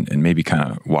nodes, and maybe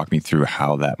kind of walk me through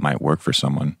how that might work for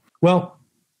someone? Well,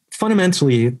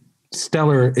 fundamentally,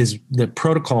 Stellar is the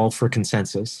protocol for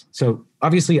consensus. So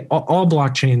obviously, all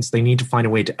blockchains, they need to find a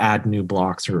way to add new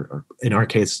blocks, or in our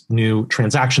case, new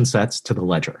transaction sets to the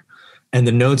ledger. And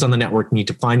the nodes on the network need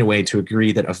to find a way to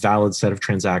agree that a valid set of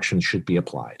transactions should be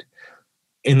applied.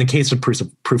 In the case of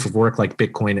proof of work like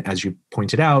Bitcoin, as you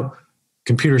pointed out,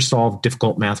 computers solve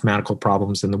difficult mathematical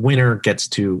problems, and the winner gets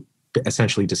to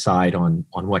essentially decide on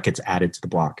what gets added to the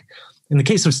block. In the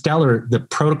case of Stellar, the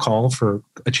protocol for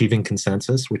achieving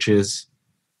consensus, which is,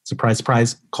 surprise,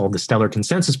 surprise, called the Stellar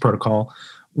Consensus Protocol,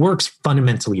 works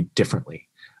fundamentally differently.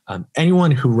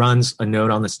 Anyone who runs a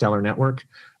node on the Stellar network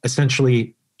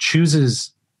essentially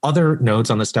chooses other nodes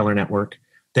on the Stellar network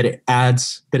that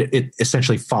it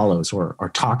essentially follows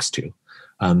or talks to.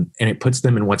 And it puts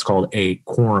them in what's called a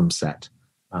quorum set.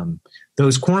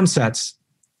 Those quorum sets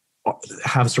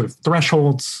have sort of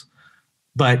thresholds,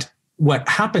 but what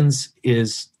happens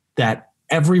is that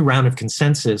every round of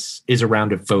consensus is a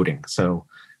round of voting. So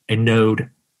a node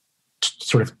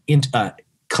sort of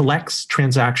collects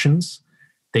transactions,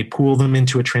 they pool them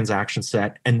into a transaction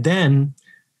set, and then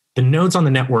the nodes on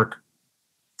the network,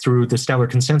 through the Stellar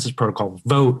Consensus Protocol,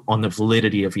 vote on the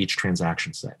validity of each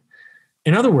transaction set.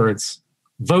 In other words,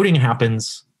 voting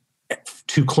happens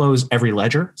to close every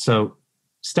ledger. So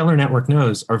Stellar network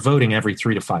nodes are voting every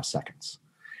 3 to 5 seconds.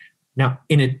 Now,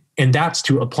 and that's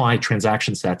to apply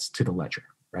transaction sets to the ledger,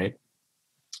 right?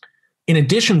 In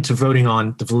addition to voting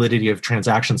on the validity of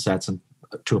transaction sets and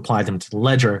to apply them to the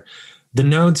ledger, the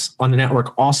nodes on the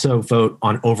network also vote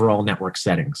on overall network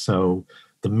settings. So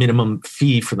the minimum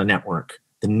fee for the network,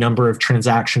 the number of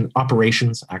transaction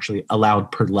operations actually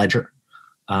allowed per ledger,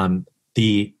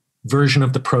 the version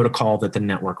of the protocol that the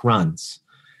network runs.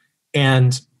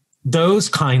 And those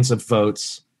kinds of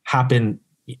votes happen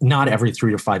not every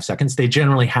 3 to 5 seconds. They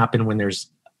generally happen when there's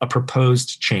a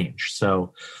proposed change.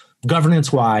 So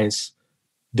governance-wise,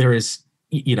 there's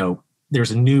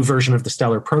a new version of the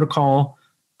Stellar protocol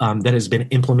that has been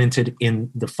implemented in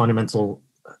the fundamental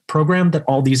program that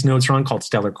all these nodes run, called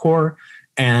Stellar Core.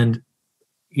 And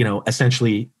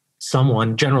essentially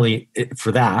someone, generally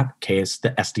for that case,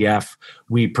 the SDF,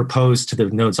 we propose to the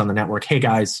nodes on the network, hey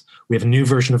guys, we have a new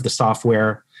version of the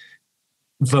software,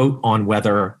 vote on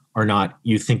whether or not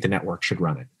you think the network should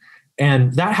run it.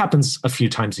 And that happens a few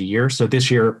times a year. So this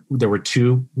year, there were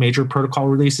 2 major protocol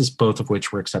releases, both of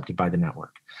which were accepted by the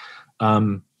network.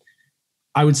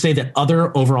 I would say that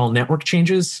other overall network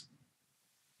changes,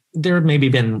 there have maybe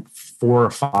been 4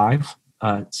 or 5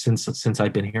 since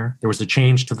I've been here. There was a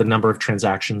change to the number of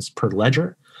transactions per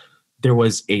ledger. There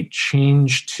was a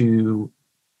change to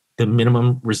the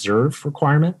minimum reserve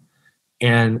requirement.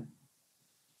 And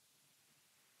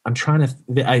I'm trying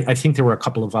to, I think there were a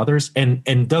couple of others, and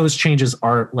those changes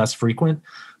are less frequent.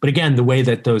 But again, the way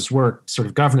that those work sort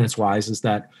of governance-wise is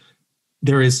that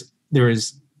there is,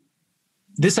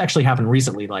 this actually happened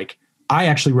recently. Like, I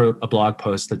actually wrote a blog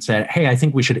post that said, hey, I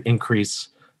think we should increase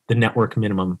the network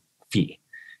minimum fee,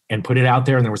 and put it out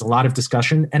there. And there was a lot of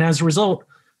discussion. And as a result,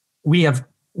 we have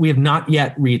not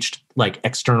yet reached like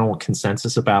external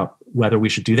consensus about whether we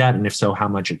should do that, and if so, how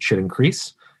much it should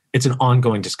increase. It's an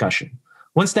ongoing discussion.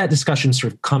 Once that discussion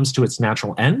sort of comes to its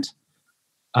natural end,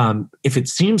 if it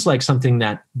seems like something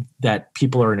that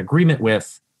people are in agreement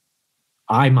with,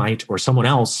 I might, or someone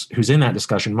else who's in that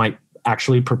discussion might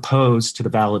actually propose to the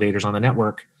validators on the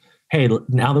network, hey,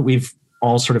 now that we've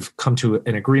all sort of come to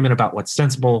an agreement about what's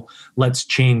sensible, let's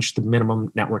change the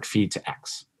minimum network fee to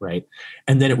X, right?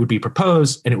 And then it would be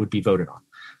proposed and it would be voted on.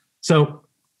 So,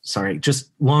 sorry,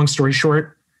 just long story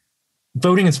short,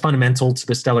 voting is fundamental to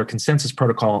the Stellar Consensus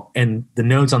Protocol, and the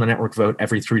nodes on the network vote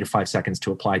every 3 to 5 seconds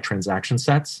to apply transaction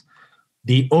sets.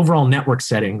 The overall network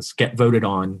settings get voted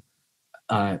on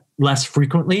less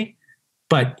frequently,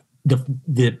 but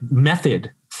the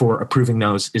method for approving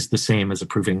those is the same as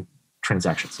approving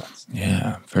transaction sets.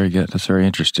 Yeah, very good. That's very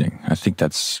interesting. I think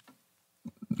that's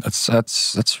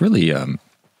really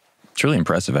it's really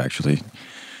impressive, actually.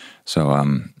 So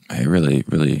I really,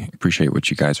 really appreciate what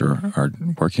you guys are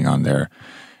working on there.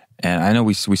 And I know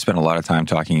we spent a lot of time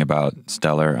talking about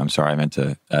Stellar. I'm sorry, I meant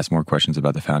to ask more questions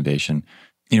about the foundation.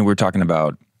 We're talking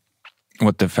about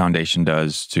what the foundation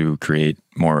does to create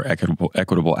more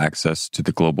equitable access to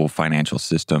the global financial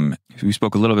system. We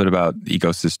spoke a little bit about the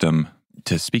ecosystem.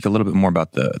 To speak a little bit more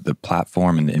about the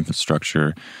platform and the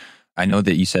infrastructure, I know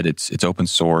that you said it's open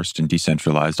sourced and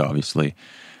decentralized, obviously.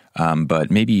 But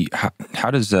maybe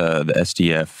how does the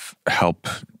SDF help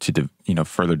to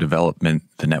further development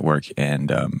the network, and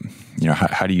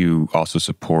how do you also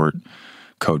support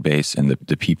Codebase and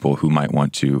the people who might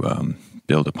want to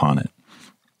build upon it?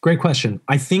 Great question.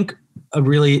 I think a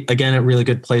really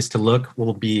good place to look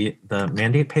will be the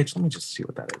mandate page. Let me just see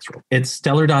what that is. It's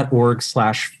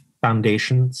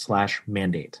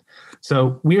stellar.org/foundation/mandate.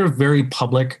 So we are very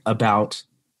public about.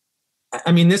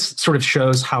 I mean, this sort of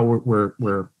shows how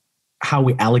how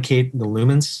we allocate the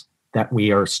lumens that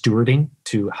we are stewarding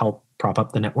to help prop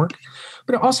up the network.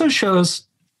 But it also shows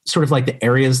sort of like the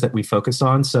areas that we focus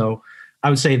on. So I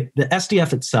would say the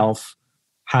SDF itself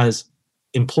has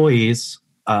employees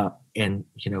and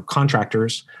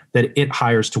contractors that it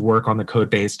hires to work on the code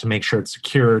base to make sure it's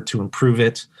secure, to improve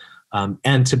it,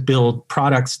 and to build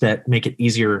products that make it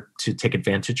easier to take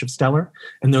advantage of Stellar.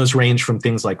 And those range from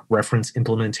things like reference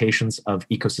implementations of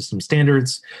ecosystem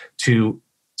standards to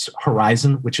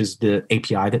Horizon, which is the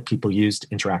API that people use to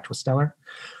interact with Stellar.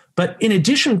 But in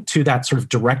addition to that sort of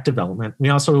direct development, we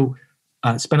also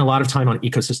spend a lot of time on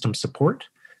ecosystem support.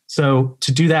 So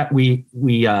to do that, we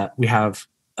have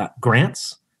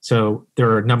grants. So there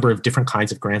are a number of different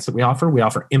kinds of grants that we offer. We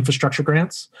offer infrastructure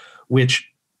grants, which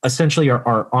essentially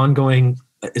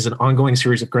is an ongoing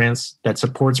series of grants that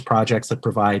supports projects that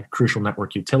provide crucial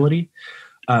network utility.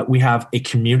 We have a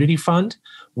community fund,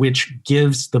 which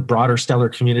gives the broader Stellar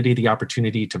community the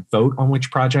opportunity to vote on which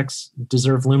projects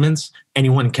deserve lumens.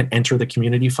 Anyone can enter the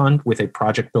community fund with a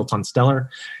project built on Stellar,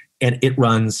 and it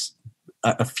runs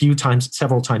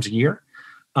several times a year.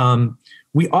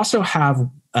 We also have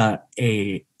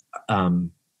a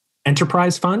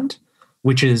enterprise fund,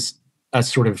 which is a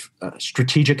sort of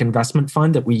strategic investment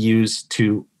fund that we use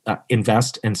to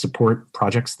invest and support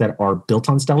projects that are built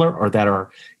on Stellar or that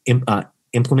are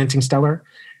implementing Stellar.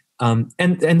 And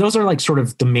those are like sort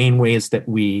of the main ways that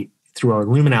we, through our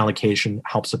Lumen allocation,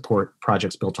 help support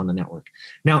projects built on the network.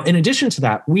 Now, in addition to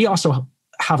that, we also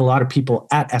have a lot of people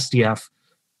at SDF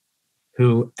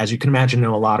who, as you can imagine,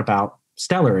 know a lot about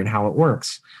Stellar and how it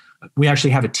works. We actually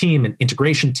have a team, an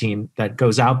integration team, that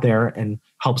goes out there and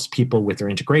helps people with their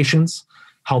integrations,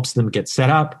 helps them get set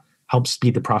up, helps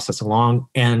speed the process along.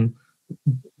 And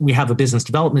we have a business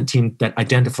development team that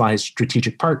identifies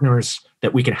strategic partners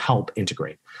that we can help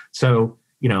integrate. So,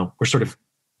 we're sort of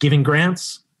giving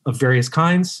grants of various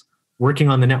kinds, working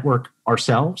on the network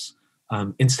ourselves,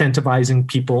 incentivizing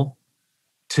people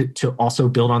to also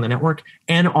build on the network,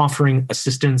 and offering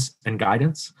assistance and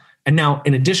guidance. And now,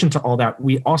 in addition to all that,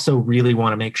 we also really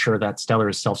want to make sure that Stellar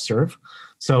is self-serve.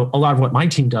 So a lot of what my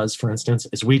team does, for instance,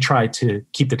 is we try to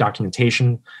keep the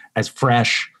documentation as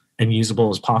fresh and usable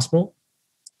as possible.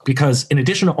 Because in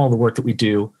addition to all the work that we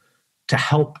do to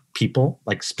help people,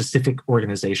 like specific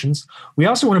organizations, we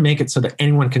also want to make it so that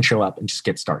anyone can show up and just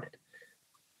get started.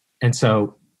 And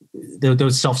so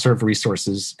those self-serve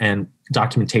resources and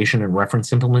documentation and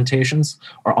reference implementations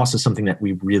are also something that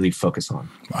we really focus on.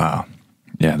 Wow.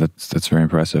 Yeah, that's very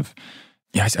impressive.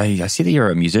 Yeah, I see that you're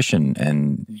a musician,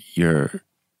 and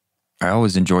I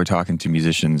always enjoy talking to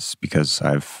musicians because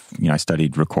I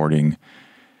studied recording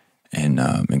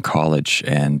in college,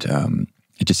 and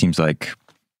it just seems like,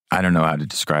 I don't know how to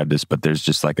describe this, but there's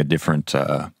just like a different,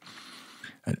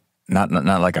 not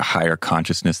like a higher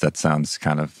consciousness. That sounds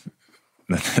kind of,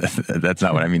 that's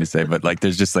not what I mean to say, but like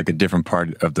there's just like a different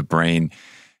part of the brain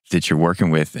that you're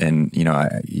working with, and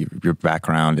your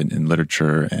background in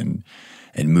literature and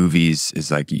movies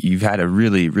is like, you've had a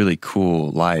really, really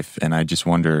cool life. And I just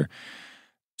wonder,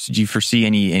 do you foresee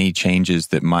any changes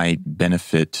that might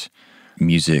benefit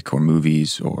music or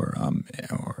movies or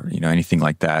anything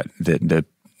like that the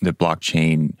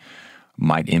blockchain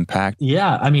might impact?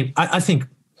 Yeah, I mean, I think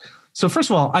so. First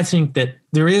of all, I think that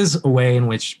there is a way in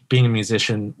which being a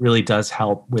musician really does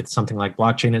help with something like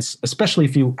blockchain, especially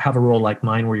if you have a role like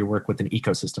mine where you work with an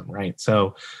ecosystem, right?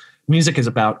 So music is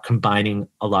about combining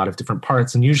a lot of different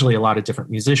parts and usually a lot of different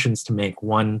musicians to make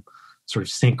one sort of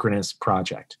synchronous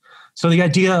project. So the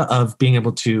idea of being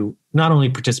able to not only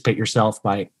participate yourself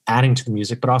by adding to the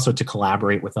music, but also to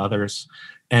collaborate with others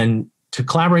and to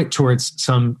collaborate towards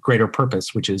some greater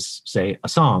purpose, which is, say, a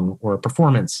song or a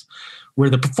performance, where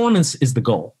the performance is the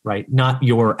goal, right? Not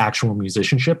your actual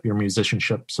musicianship. Your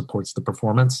musicianship supports the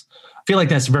performance. I feel like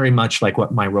that's very much like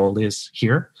what my role is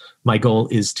here. My goal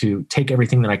is to take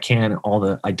everything that I can, all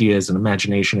the ideas and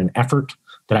imagination and effort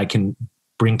that I can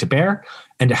bring to bear,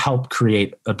 and to help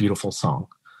create a beautiful song.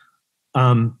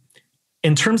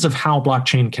 In terms of how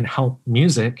blockchain can help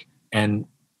music and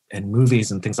movies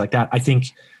and things like that, I think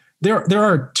there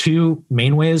are two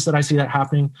main ways that I see that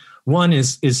happening. One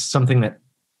is something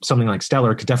like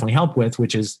Stellar could definitely help with,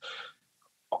 which is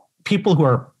people who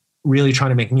are really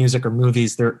trying to make music or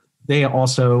movies. They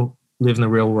also live in the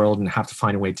real world and have to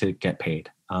find a way to get paid.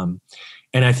 And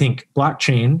I think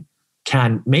blockchain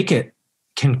can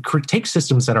take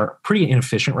systems that are pretty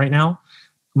inefficient right now,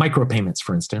 micropayments,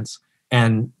 for instance,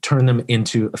 and turn them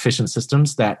into efficient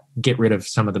systems that get rid of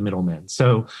some of the middlemen.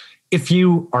 So if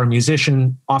you are a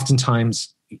musician,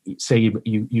 oftentimes, say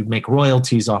you make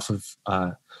royalties off of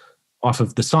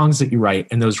the songs that you write,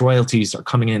 and those royalties are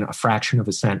coming in a fraction of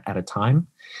a cent at a time.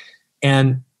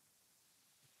 And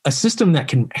a system that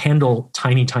can handle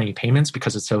tiny, tiny payments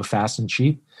because it's so fast and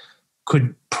cheap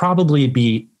could probably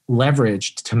be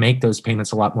leveraged to make those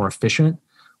payments a lot more efficient,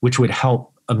 which would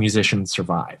help a musician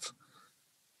survive.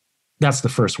 That's the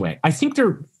first way. I think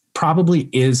there probably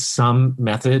is some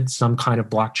method, some kind of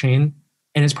blockchain,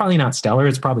 and it's probably not Stellar,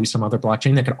 it's probably some other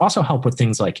blockchain that could also help with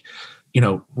things like,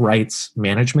 rights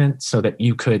management, so that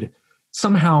you could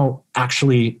somehow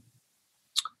actually,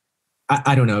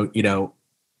 I don't know,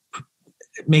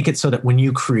 make it so that when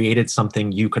you created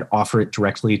something, you could offer it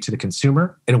directly to the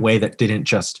consumer in a way that didn't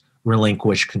just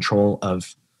relinquish control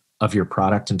of your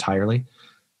product entirely.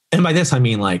 And by this, I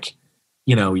mean, like,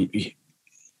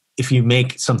 if you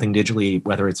make something digitally,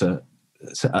 whether it's a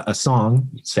song,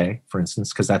 say, for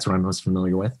instance, because that's what I'm most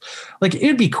familiar with, like,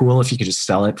 it'd be cool if you could just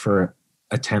sell it for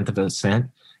a tenth of a cent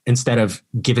instead of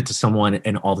give it to someone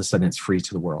and all of a sudden it's free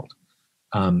to the world.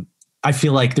 I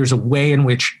feel like there's a way in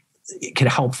which it could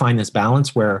help find this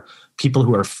balance where people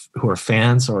who are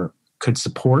fans or could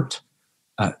support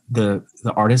the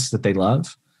artists that they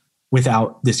love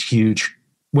without this huge,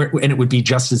 and it would be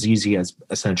just as easy as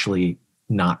essentially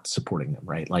not supporting them,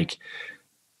 right? Like,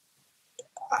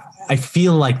 I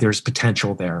feel like there's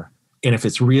potential there. And if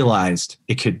it's realized,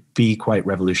 it could be quite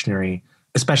revolutionary,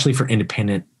 especially for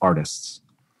independent artists.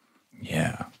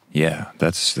 Yeah.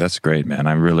 That's great, man.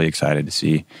 I'm really excited to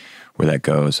see where that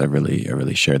goes. I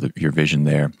really share your vision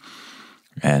there.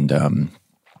 And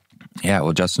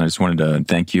well, Justin, I just wanted to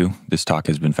thank you. This talk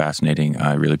has been fascinating.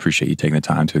 I really appreciate you taking the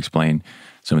time to explain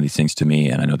some of these things to me,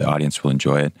 and I know the audience will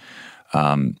enjoy it.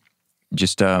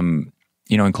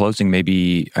 In closing,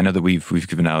 maybe I know that we've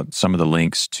given out some of the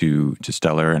links to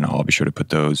Stellar, and I'll be sure to put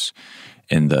those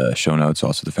in the show notes,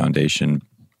 also the foundation.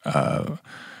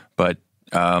 But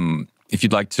if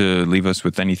you'd like to leave us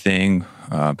with anything,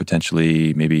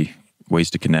 potentially maybe ways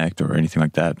to connect or anything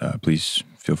like that, please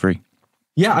feel free.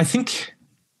 Yeah, I think,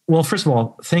 well, first of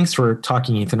all, thanks for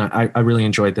talking, Ethan. I really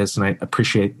enjoyed this, and I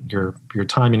appreciate your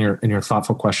time and your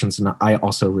thoughtful questions. And I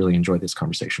also really enjoyed this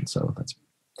conversation. So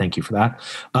thank you for that.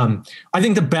 I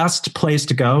think the best place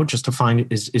to go just to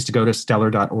find is to go to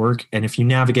stellar.org. And if you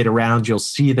navigate around, you'll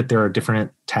see that there are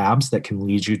different tabs that can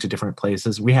lead you to different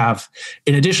places. We have,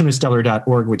 in addition to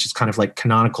stellar.org, which is kind of like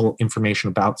canonical information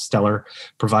about Stellar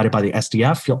provided by the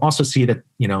SDF, you'll also see that,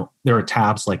 there are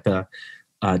tabs like the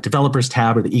developers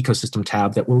tab or the ecosystem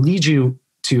tab that will lead you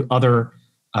to other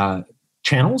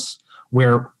channels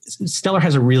where Stellar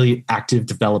has a really active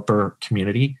developer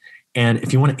community. And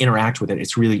if you want to interact with it,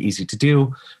 it's really easy to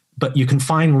do. But you can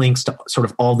find links to sort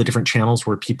of all the different channels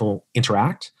where people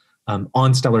interact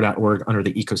on stellar.org under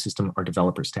the ecosystem or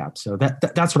developers tab. So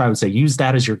that's what I would say. Use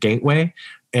that as your gateway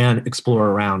and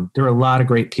explore around. There are a lot of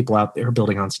great people out there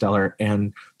building on Stellar,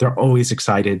 and they're always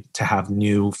excited to have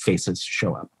new faces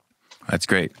show up. That's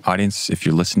great. Audience, if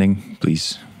you're listening,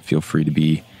 please feel free to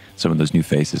be some of those new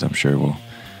faces. I'm sure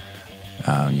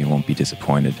you won't be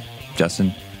disappointed.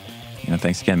 Justin,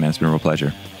 thanks again, man. It's been a real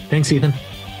pleasure. Thanks, Ethan.